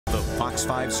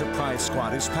FOX5 Surprise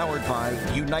Squad is powered by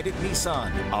United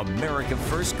Nissan, America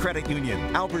First Credit Union,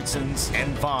 Albertsons,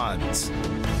 and Vons.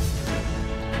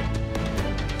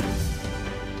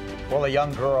 Well, a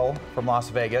young girl from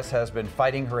Las Vegas has been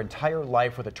fighting her entire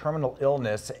life with a terminal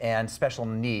illness and special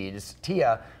needs.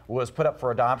 Tia was put up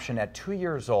for adoption at 2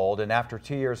 years old, and after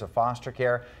 2 years of foster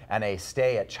care and a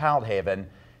stay at Child Haven,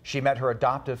 she met her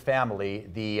adoptive family,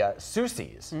 the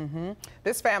Susies.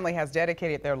 This family has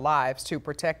dedicated their lives to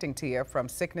protecting Tia from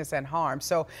sickness and harm.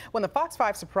 So when the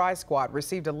FOX5 Surprise Squad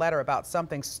received a letter about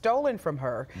something stolen from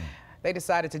her, they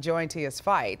decided to join Tia's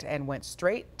fight and went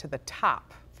straight to the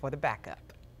top for the backup.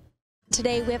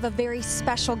 Today we have a very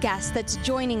special guest that's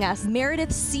joining us, Meredith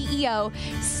CEO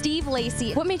Steve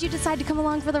Lacey. What made you decide to come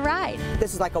along for the ride?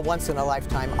 This is like a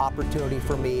once-in-a-lifetime opportunity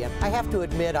for me. And I have to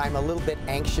admit I'm a little bit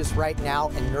anxious right now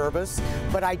and nervous,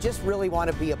 but I just really want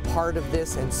to be a part of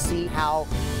this and see how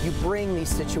you bring these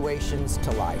situations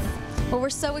to life. Well, we're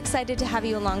so excited to have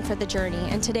you along for the journey,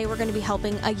 and today we're going to be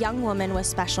helping a young woman with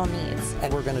special needs.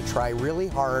 And we're going to try really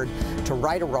hard to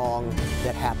right a wrong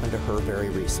that happened to her very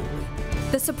recently.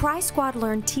 The Surprise Squad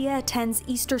learned Tia attends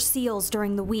Easter Seals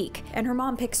during the week, and her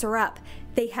mom picks her up.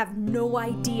 They have no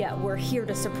idea we're here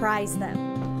to surprise them.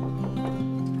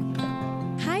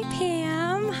 Hi,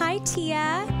 Pam. Hi,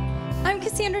 Tia. I'm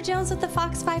Cassandra Jones with the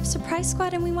FOX5 Surprise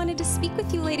Squad, and we wanted to speak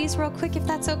with you ladies real quick, if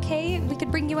that's okay. We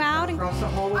could bring you out. And... Across the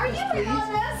hall with us,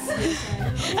 please.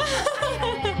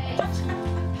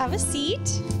 Have a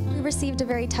seat. We received a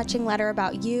very touching letter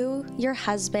about you, your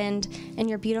husband, and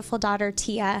your beautiful daughter,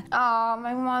 Tia. Oh,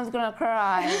 my mom's gonna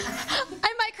cry.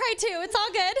 I might cry too, it's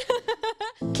all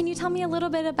good. Can you tell me a little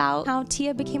bit about how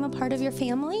Tia became a part of your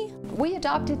family? We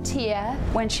adopted Tia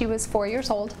when she was 4 years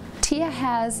old. Tia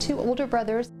has 2 older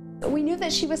brothers. We knew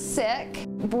that she was sick.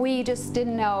 We just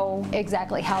didn't know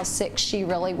exactly how sick she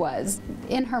really was.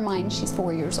 In her mind, she's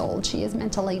 4 years old. She is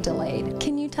mentally delayed.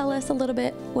 Can you tell us a little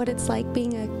bit what it's like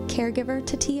being a caregiver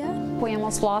to Tia? We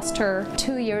almost lost her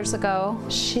 2 years ago.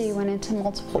 She went into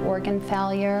multiple organ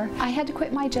failure. I had to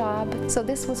quit my job, so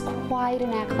this was quite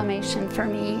an acclimation for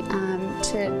me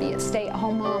to be a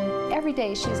stay-at-home mom. Every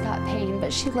day she's got pain,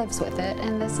 but she lives with it,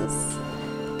 and this is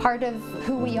part of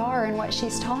who we are and what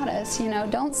she's taught us. You know,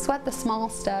 don't sweat the small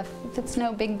stuff. If it's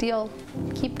no big deal,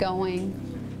 keep going.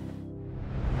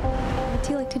 What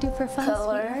do you like to do for fun?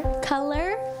 Color.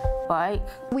 Color? Bike.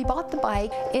 We bought the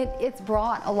bike. It's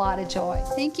brought a lot of joy.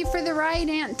 Thank you for the ride,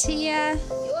 Aunt Tia.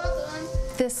 You're welcome.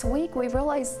 This week we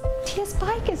realized Tia's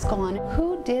bike is gone.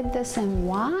 Who did this and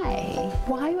why?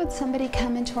 Why would somebody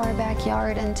come into our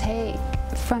backyard and take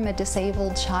from a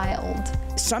disabled child?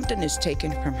 Something is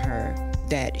taken from her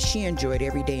that she enjoyed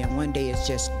every day, and one day it's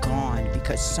just gone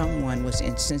because someone was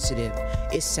insensitive.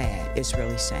 It's sad. It's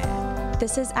really sad.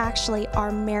 This is actually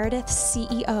our Meredith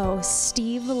CEO,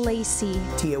 Steve Lacey.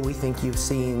 Tia, we think you've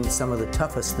seen some of the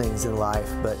toughest things in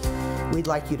life, but we'd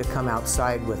like you to come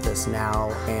outside with us now,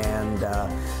 and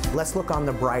let's look on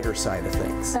the brighter side of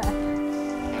things.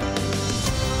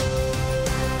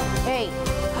 Hey,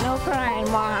 no crying,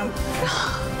 Mom.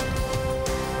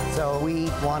 So we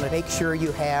want to make sure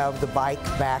you have the bike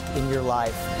back in your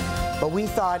life. But we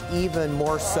thought even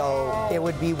more so, it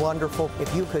would be wonderful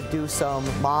if you could do some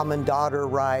mom and daughter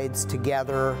rides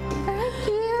together. Thank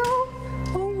you.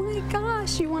 Oh my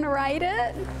gosh, you want to ride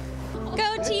it?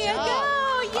 Go Tia,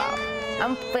 go! Yay!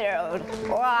 I'm thrilled.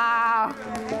 Wow.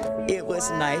 It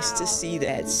was nice to see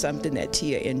that something that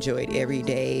Tia enjoyed every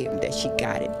day, that she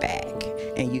got it back,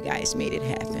 and you guys made it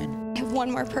happen. I have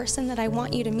one more person that I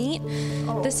want you to meet.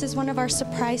 This is one of our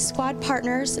Surprise Squad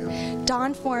partners,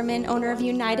 Don Foreman, owner of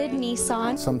United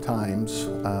Nissan. Sometimes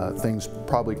things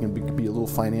probably can be a little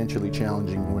financially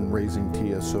challenging when raising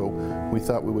Tia, so we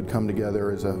thought we would come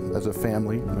together as a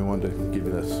family. We wanted to give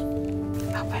you this.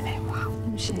 Open it. Wow.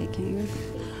 I'm shaking.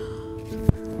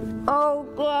 Oh,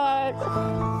 God.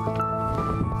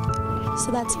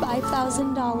 So that's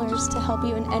 $5,000 to help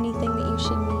you in anything that you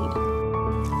should need.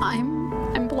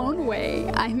 I'm blown away.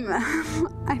 I'm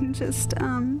just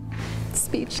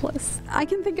speechless. I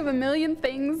can think of a million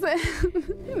things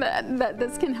that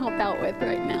this can help out with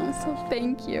right now, so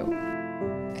thank you.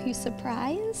 Are you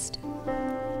surprised?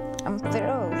 I'm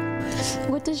thrilled.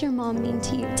 What does your mom mean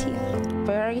to you, Tia?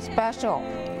 Very special.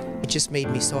 It just made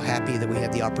me so happy that we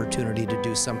had the opportunity to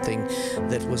do something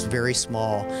that was very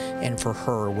small and for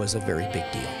her was a very big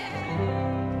deal.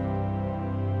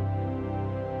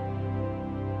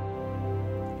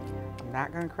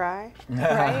 Not gonna cry,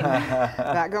 right?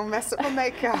 Not gonna mess up my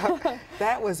makeup.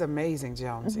 That was amazing,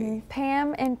 Jonesy.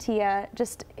 Pam and Tia,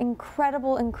 just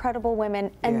incredible, incredible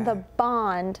women, and the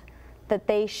bond that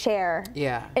they share.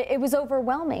 Yeah. It was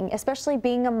overwhelming, especially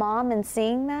being a mom and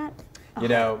seeing that. You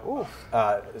know,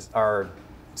 our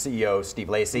CEO, Steve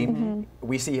Lacy,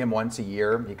 we see him once a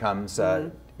year. He comes,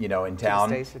 you know, in town,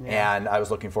 station, yeah. and I was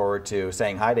looking forward to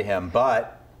saying hi to him,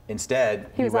 but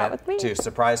instead, he went to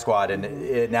Surprise Squad,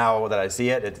 and now that I see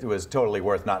it, it was totally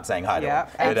worth not saying hi to him.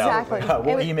 Exactly.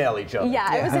 We'll email each other.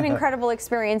 Yeah, it was an incredible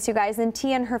experience, you guys. And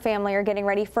Tia and her family are getting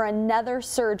ready for another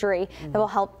surgery that will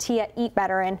help Tia eat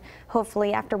better. And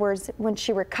hopefully afterwards, when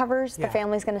she recovers, the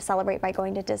family's going to celebrate by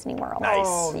going to Disney World. Nice.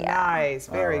 Oh, nice.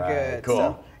 Very good. Cool.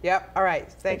 So, yep. All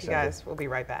right. Thanks, you guys. We'll be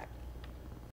right back.